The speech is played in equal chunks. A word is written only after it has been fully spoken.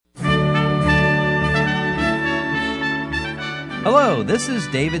Hello, this is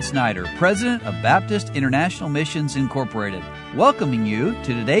David Snyder, President of Baptist International Missions Incorporated, welcoming you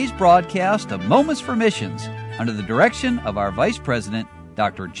to today's broadcast of Moments for Missions under the direction of our Vice President,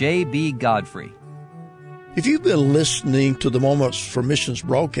 Dr. J.B. Godfrey. If you've been listening to the Moments for Missions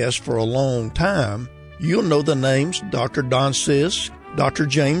broadcast for a long time, you'll know the names Dr. Don Sisk, Dr.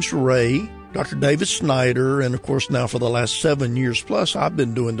 James Ray, Dr. David Snyder, and of course now for the last 7 years plus, I've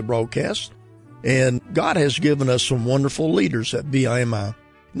been doing the broadcast. And God has given us some wonderful leaders at BIMI.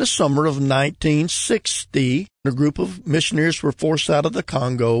 In the summer of 1960, a group of missionaries were forced out of the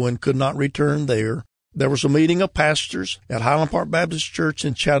Congo and could not return there. There was a meeting of pastors at Highland Park Baptist Church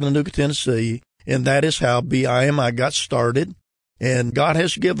in Chattanooga, Tennessee, and that is how BIMI got started. And God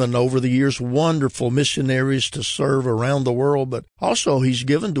has given over the years wonderful missionaries to serve around the world, but also He's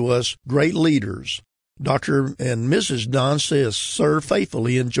given to us great leaders. Dr. and Mrs. Don Sisk served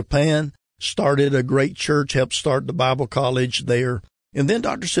faithfully in Japan, started a great church, helped start the Bible college there. And then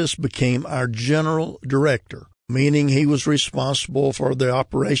Dr. Sisk became our general director, meaning he was responsible for the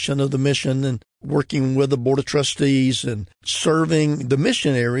operation of the mission and working with the board of trustees and serving the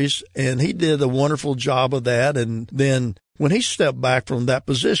missionaries. And he did a wonderful job of that. And then when he stepped back from that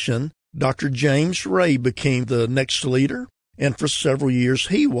position, Dr. James Ray became the next leader. And for several years,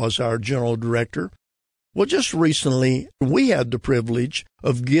 he was our general director. Well, just recently, we had the privilege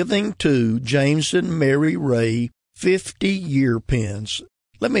of giving to James and Mary Ray 50-year pins.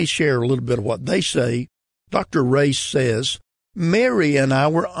 Let me share a little bit of what they say. Dr. Ray says, Mary and I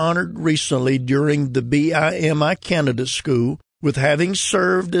were honored recently during the BIMI Candidate School with having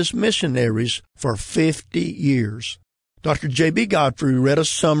served as missionaries for 50 years. Dr. J.B. Godfrey read a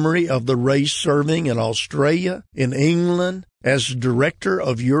summary of the Rays serving in Australia, in England, as Director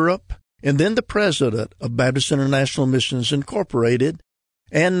of Europe, and then the President of Baptist International Missions Incorporated,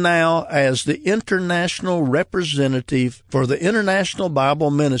 and now as the International Representative for the International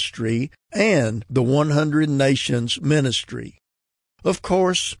Bible Ministry and the 100 Nations Ministry. Of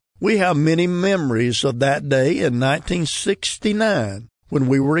course, we have many memories of that day in 1969 when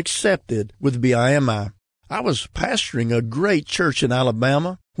we were accepted with BIMI. I was pastoring a great church in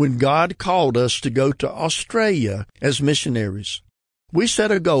Alabama when God called us to go to Australia as missionaries. We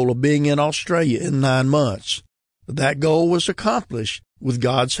set a goal of being in Australia in 9 months. That goal was accomplished with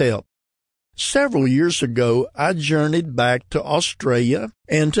God's help. Several years ago, I journeyed back to Australia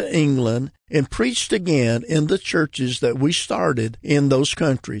and to England and preached again in the churches that we started in those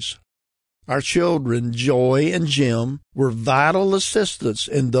countries. Our children, Joy and Jim, were vital assistants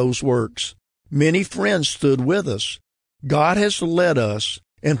in those works. Many friends stood with us. God has led us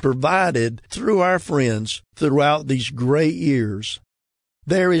and provided through our friends throughout these great years.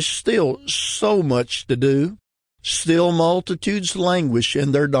 There is still so much to do. Still multitudes languish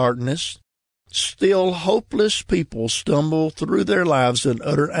in their darkness. Still hopeless people stumble through their lives in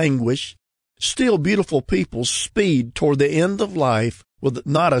utter anguish. Still beautiful people speed toward the end of life with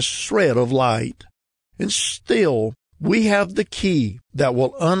not a shred of light. And still we have the key that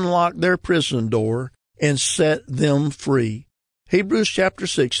will unlock their prison door and set them free. Hebrews chapter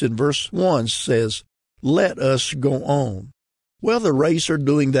 6 and verse 1 says, "Let us go on." Well, the Rays are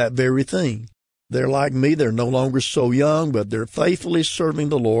doing that very thing. They're like me. They're no longer so young, but they're faithfully serving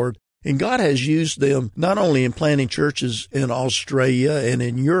the Lord. And God has used them not only in planting churches in Australia and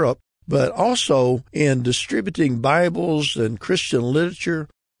in Europe, but also in distributing Bibles and Christian literature.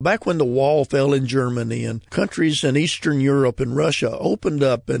 Back when the wall fell in Germany and countries in Eastern Europe and Russia opened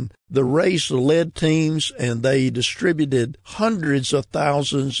up, and the Rays led teams and they distributed hundreds of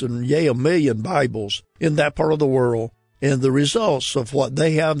thousands and a million Bibles in that part of the world. And the results of what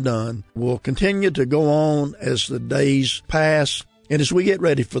they have done will continue to go on as the days pass and as we get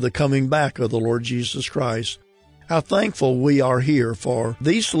ready for the coming back of the Lord Jesus Christ. How thankful we are here for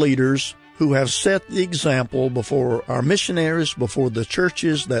these leaders who have set the example before our missionaries, before the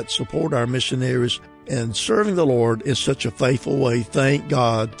churches that support our missionaries, and serving the Lord in such a faithful way. Thank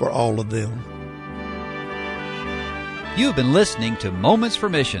God for all of them. You've been listening to Moments for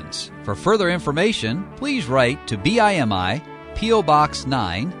Missions. For further information, please write to BIMI, P.O. Box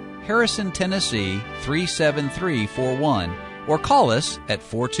 9, Harrison, Tennessee 37341, or call us at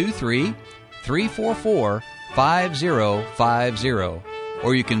 423-344-5050.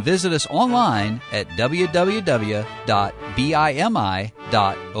 Or you can visit us online at www.bimi.org.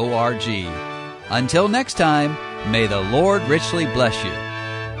 Until next time, may the Lord richly bless you.